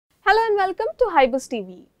Hello and welcome to HyBiz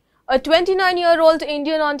Tv. A 29-year-old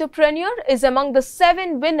Indian entrepreneur is among the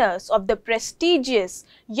 7 winners of the prestigious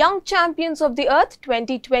Young Champions of the Earth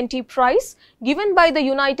 2020 prize given by the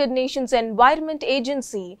United Nations Environment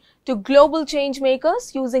Agency to global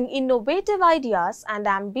changemakers using innovative ideas and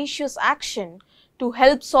ambitious action to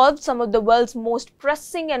help solve some of the world's most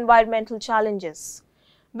pressing environmental challenges.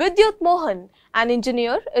 Vidyut Mohan, an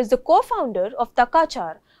engineer, is the co-founder of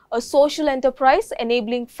Takachar, a social enterprise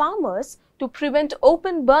enabling farmers to prevent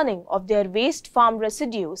open burning of their waste farm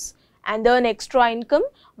residues and earn extra income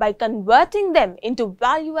by converting them into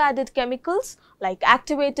value-added chemicals like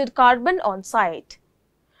activated carbon on site.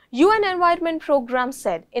 UN Environment Program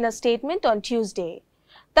said in a statement on Tuesday,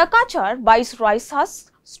 Takachar buys rice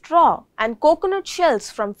husks, straw and coconut shells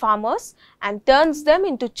from farmers and turns them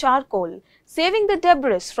into charcoal, saving the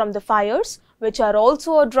debris from the fires, which are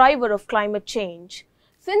also a driver of climate change.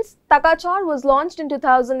 Since Takachar was launched in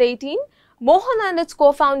 2018, Mohan and its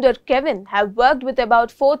co-founder Kevin have worked with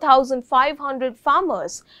about 4,500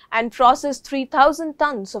 farmers and processed 3,000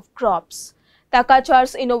 tons of crops.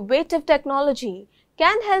 Takachar's innovative technology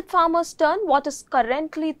can help farmers turn what is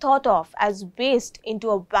currently thought of as waste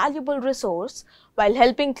into a valuable resource while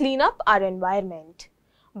helping clean up our environment.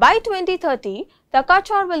 By 2030,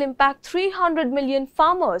 Takachar will impact 300 million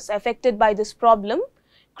farmers affected by this problem,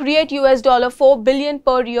 create $4 billion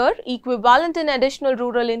per year equivalent in additional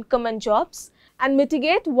rural income and jobs, and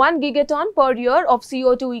mitigate 1 gigaton per year of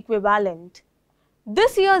CO2 equivalent.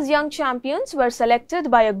 This year's Young Champions were selected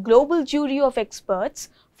by a global jury of experts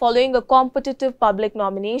following a competitive public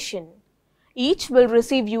nomination. Each will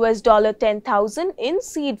receive $10,000 in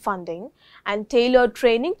seed funding and tailored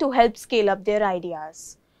training to help scale up their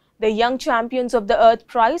ideas. The Young Champions of the Earth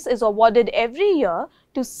Prize is awarded every year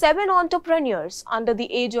to 7 entrepreneurs under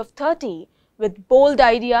the age of 30 with bold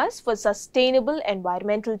ideas for sustainable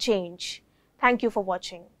environmental change. Thank you for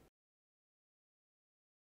watching.